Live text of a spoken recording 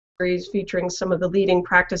series featuring some of the leading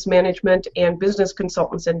practice management and business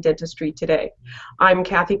consultants in dentistry today. I'm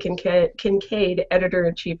Kathy Kincaid,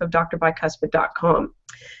 Editor-in-Chief of drbicuspid.com.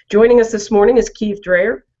 Joining us this morning is Keith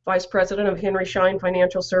Drayer, Vice President of Henry Schein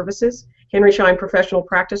Financial Services, Henry Schein Professional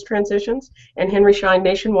Practice Transitions, and Henry Schein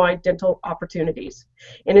Nationwide Dental Opportunities.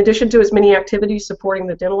 In addition to his many activities supporting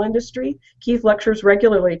the dental industry, Keith lectures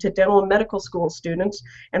regularly to dental and medical school students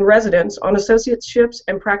and residents on associateships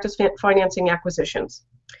and practice financing acquisitions.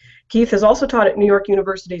 Keith has also taught at New York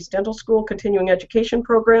University's Dental School Continuing Education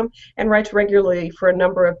Program and writes regularly for a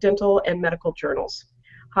number of dental and medical journals.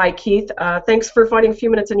 Hi, Keith. Thanks for finding a few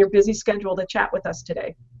minutes in your busy schedule to chat with us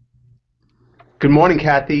today. Good morning,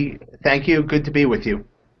 Kathy. Thank you. Good to be with you.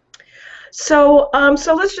 So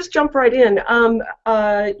let's just jump right in.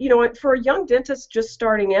 For a young dentist just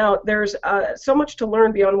starting out, there's so much to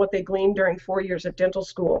learn beyond what they gleaned during 4 years at dental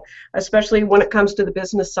school, especially when it comes to the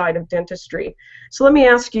business side of dentistry. So let me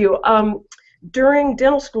ask you, during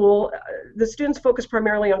dental school, the students focus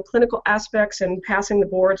primarily on clinical aspects and passing the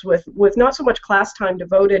boards with not so much class time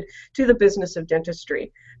devoted to the business of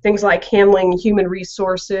dentistry. Things like handling human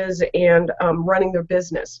resources and running their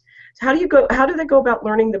business. How do they go about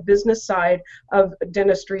learning the business side of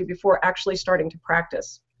dentistry before actually starting to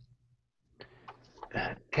practice?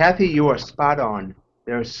 Kathy, you are spot on.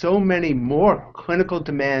 There are so many more clinical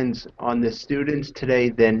demands on the students today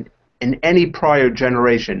than in any prior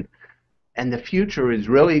generation. And the future is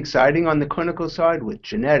really exciting on the clinical side with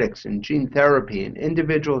genetics and gene therapy and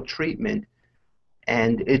individual treatment.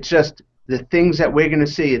 And it's just the things that we're going to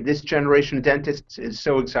see at this generation of dentists is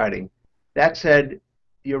so exciting. That said,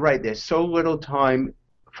 you're right, there's so little time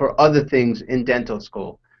for other things in dental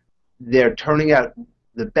school. They're turning out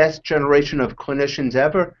the best generation of clinicians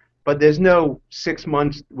ever, but there's no 6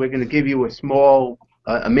 months we're going to give you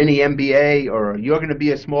a mini MBA, or you're going to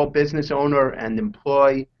be a small business owner and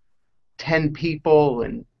employ 10 people.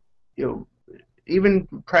 And even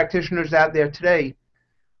practitioners out there today,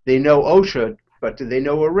 they know OSHA, but do they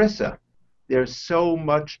know ERISA? There's so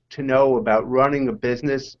much to know about running a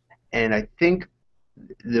business, and I think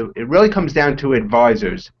it really comes down to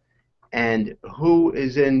advisors and who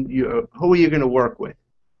are you going to work with,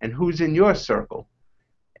 and who's in your circle,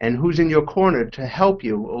 and who's in your corner to help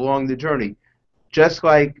you along the journey. Just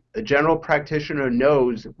like a general practitioner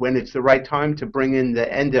knows when it's the right time to bring in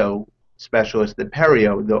the endo specialist, the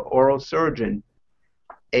perio, the oral surgeon,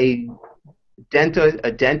 a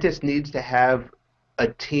dentist needs to have a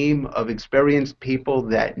team of experienced people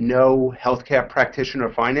that know healthcare practitioner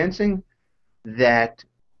financing, that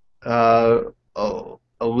a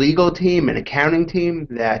legal team, an accounting team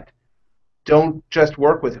that don't just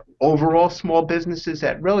work with overall small businesses,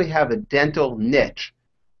 that really have a dental niche,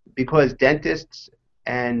 because dentists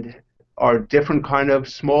are different kind of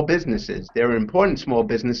small businesses. They're important small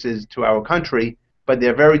businesses to our country, but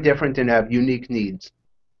they're very different and have unique needs.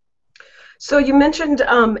 So you mentioned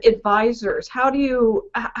advisors. How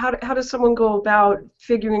does someone go about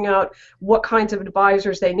figuring out what kinds of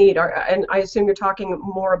advisors they need? And I assume you're talking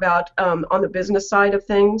more about on the business side of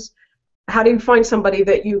things. How do you find somebody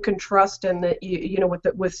that you can trust and that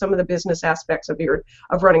with some of the business aspects of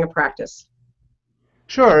running a practice?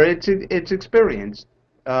 Sure, it's experience.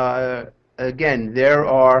 Again, there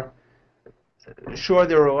are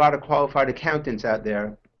a lot of qualified accountants out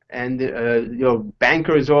there, and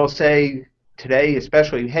bankers all say today,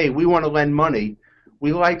 especially, hey, we want to lend money.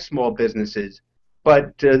 We like small businesses,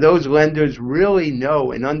 but those lenders really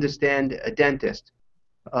know and understand a dentist.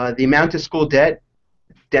 The amount of school debt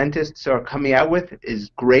dentists are coming out with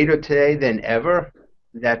is greater today than ever.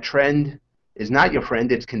 That trend is not your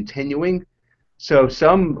friend; it's continuing. So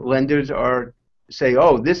some lenders say,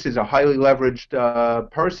 oh, this is a highly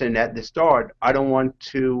leveraged person at the start. I don't want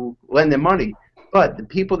to lend them money. But the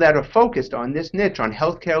people that are focused on this niche, on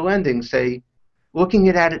healthcare lending, say, looking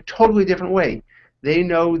at it a totally different way. They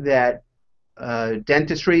know that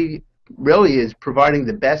dentistry really is providing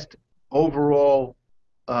the best overall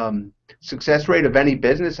success rate of any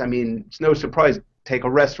business. I mean, it's no surprise. Take a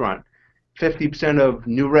restaurant. 50% of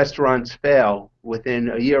new restaurants fail within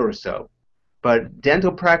a year or so. But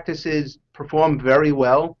dental practices perform very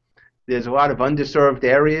well. There's a lot of underserved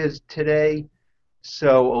areas today.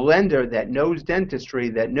 So a lender that knows dentistry,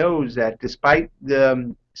 that knows that despite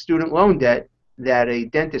the student loan debt, that a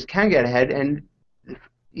dentist can get ahead. And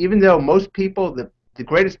even though most people, the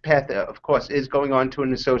greatest path, of course, is going on to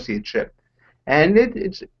an associateship. And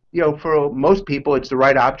it's for most people, it's the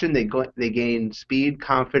right option. They gain speed,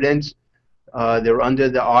 confidence. They're under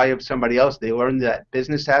the eye of somebody else. They learn that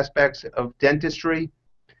business aspects of dentistry.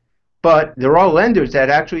 But there are lenders that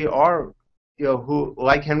actually are, who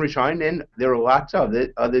like Henry Schein, and there are lots of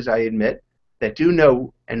others, I admit, that do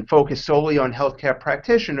know and focus solely on healthcare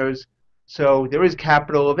practitioners. So there is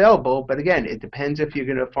capital available, but again, it depends if you're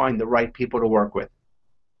going to find the right people to work with.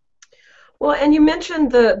 Well, and you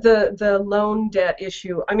mentioned the loan debt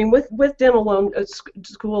issue. I mean, with dental loan,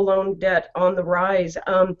 school loan debt on the rise,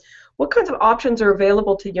 what kinds of options are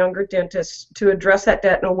available to younger dentists to address that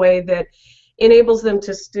debt in a way that enables them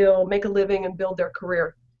to still make a living and build their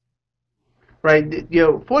career? Right.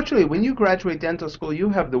 Fortunately, when you graduate dental school, you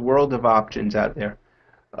have the world of options out there.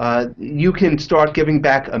 You can start giving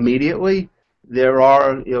back immediately. There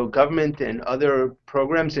are, government and other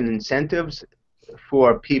programs and incentives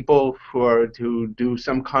for people to do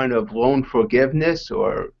some kind of loan forgiveness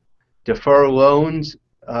or defer loans,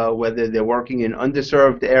 whether they're working in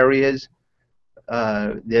underserved areas.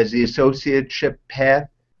 There's the associateship path.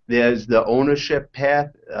 There's the ownership path.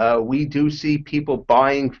 We do see people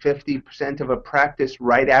buying 50% of a practice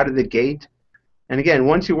right out of the gate. And again,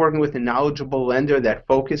 once you're working with a knowledgeable lender that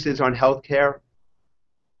focuses on healthcare,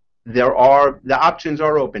 the options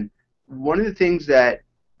are open. One of the things that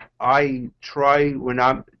I try when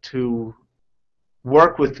I'm to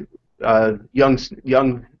work with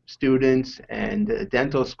young students and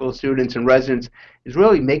dental school students and residents is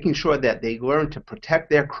really making sure that they learn to protect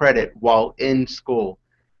their credit while in school,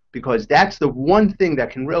 because that's the one thing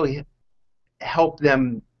that can really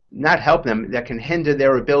not help them, that can hinder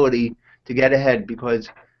their ability to get ahead. Because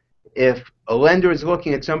if a lender is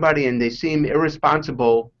looking at somebody and they seem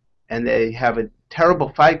irresponsible and they have a terrible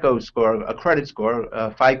FICO score, a credit score,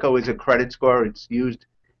 FICO is a credit score, it's used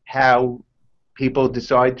how people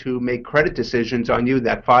decide to make credit decisions on you.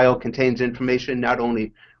 That file contains information not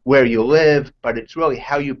only where you live, but it's really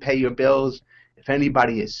how you pay your bills, if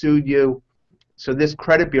anybody has sued you. So this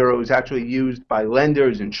credit bureau is actually used by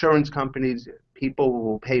lenders, insurance companies. People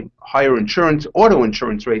will pay higher auto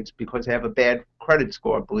insurance rates because they have a bad credit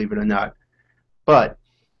score, believe it or not. But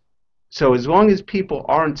so as long as people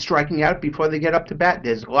aren't striking out before they get up to bat,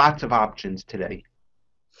 there's lots of options today.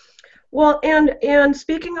 Well, and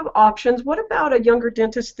speaking of options, what about a younger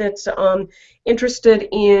dentist that's interested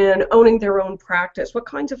in owning their own practice? What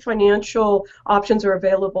kinds of financial options are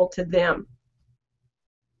available to them?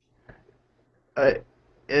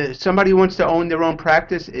 If somebody who wants to own their own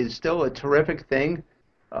practice is still a terrific thing.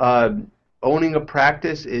 Owning a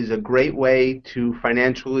practice is a great way to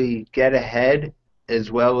financially get ahead,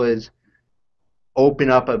 as well as open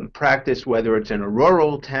up a practice, whether it's in a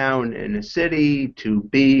rural town, in a city, to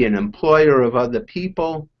be an employer of other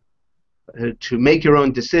people, to make your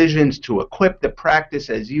own decisions, to equip the practice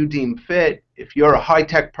as you deem fit. If you're a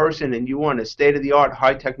high-tech person and you want a state-of-the-art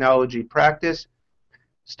high-technology practice,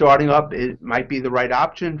 starting up, it might be the right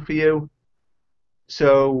option for you.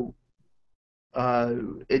 So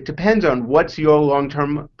it depends on what's your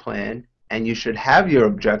long-term plan, and you should have your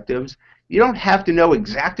objectives. You don't have to know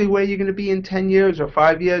exactly where you're going to be in 10 years or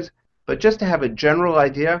 5 years, but just to have a general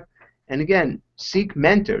idea. And again, seek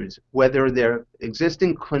mentors, whether they're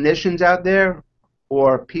existing clinicians out there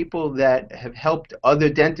or people that have helped other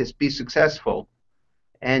dentists be successful.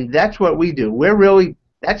 And that's what we do.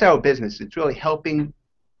 That's our business. It's really helping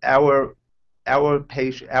our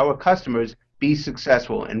customers be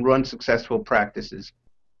successful and run successful practices.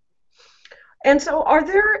 And so are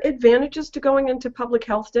there advantages to going into public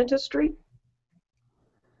health dentistry?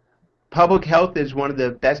 Public health is one of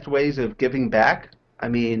the best ways of giving back. I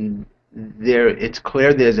mean, it's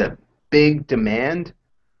clear there's a big demand.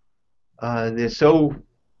 There's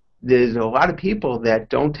a lot of people that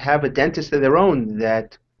don't have a dentist of their own,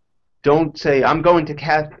 that don't say, I'm going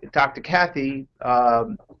to Dr. Kathy,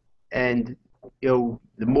 and the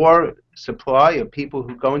more supply of people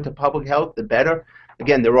who go into public health, the better.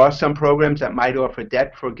 Again, there are some programs that might offer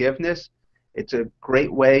debt forgiveness. It's a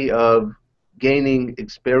great way of gaining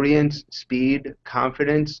experience, speed,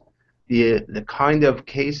 confidence. The kind of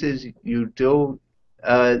cases you do,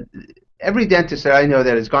 every dentist that I know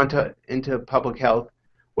that has gone into public health,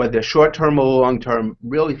 whether short-term or long-term,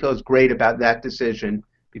 really feels great about that decision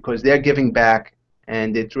because they're giving back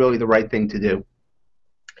and it's really the right thing to do.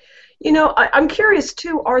 I'm curious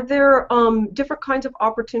too, are there different kinds of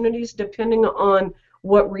opportunities depending on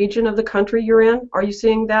what region of the country you're in? Are you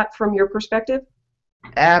seeing that from your perspective?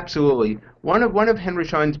 Absolutely. One of Henry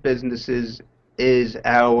Schein's businesses is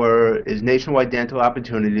Nationwide Dental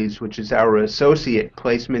Opportunities, which is our associate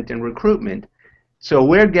placement and recruitment. So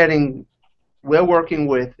we're working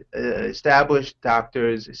with established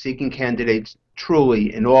doctors seeking candidates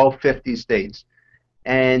truly in all 50 states.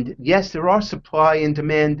 And yes, there are supply and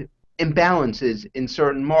demand imbalances in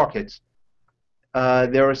certain markets.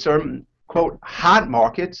 There are certain, quote, hot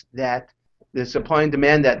markets that the supply and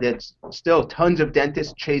demand that's still tons of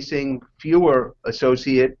dentists chasing fewer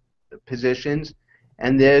associate positions,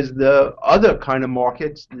 and there's the other kind of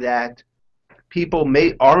markets that people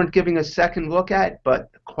aren't giving a second look at, but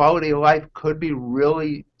quality of life could be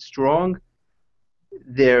really strong.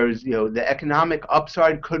 There's, the economic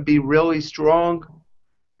upside could be really strong,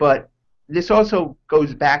 but this also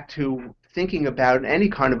goes back to thinking about any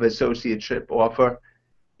kind of associateship offer.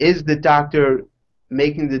 Is the doctor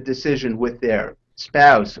making the decision with their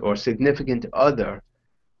spouse or significant other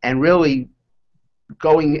and really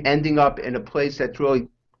ending up in a place that's really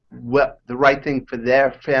the right thing for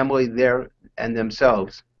their family, and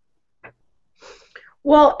themselves?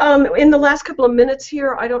 Well, in the last couple of minutes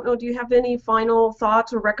here, I don't know, do you have any final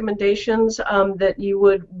thoughts or recommendations that you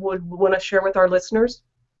would want to share with our listeners?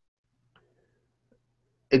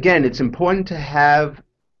 Again, it's important to have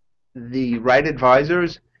the right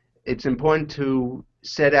advisors. It's important to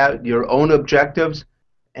set out your own objectives.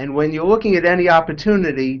 And when you're looking at any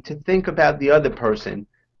opportunity, to think about the other person.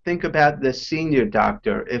 Think about the senior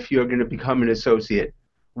doctor if you're going to become an associate.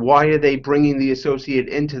 Why are they bringing the associate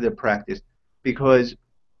into the practice? Because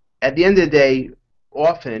at the end of the day,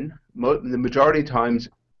 often, the majority of times,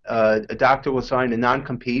 a doctor will sign a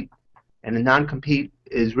non-compete, and a non-compete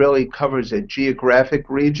really covers a geographic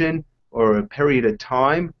region or a period of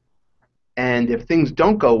time. And if things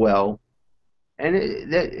don't go well, and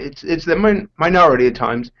it's the minority of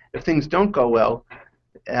times, if things don't go well,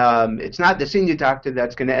 it's not the senior doctor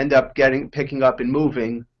that's going to end up picking up and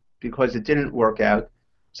moving because it didn't work out.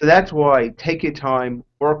 So that's why take your time,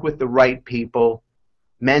 work with the right people,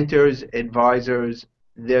 mentors, advisors.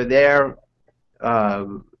 They're there.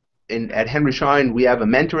 At Henry Schein, we have a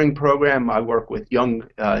mentoring program. I work with young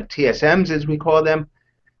TSMs, as we call them.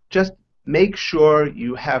 Just make sure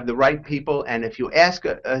you have the right people, and if you ask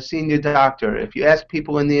a senior doctor, if you ask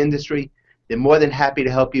people in the industry, they're more than happy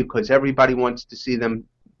to help you because everybody wants to see them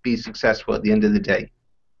be successful at the end of the day.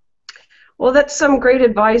 Well, that's some great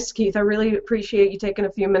advice, Keith. I really appreciate you taking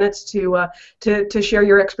a few minutes to share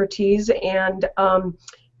your expertise, and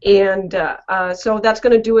so that's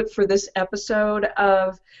going to do it for this episode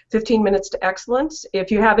of 15 Minutes to Excellence. If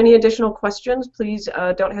you have any additional questions, please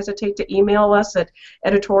don't hesitate to email us at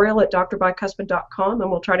editorial@drbicuspid.com, and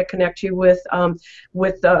we'll try to connect you with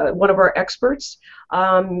one of our experts.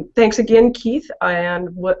 Thanks again, Keith, and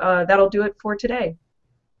that'll do it for today.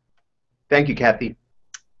 Thank you, Kathy.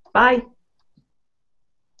 Bye.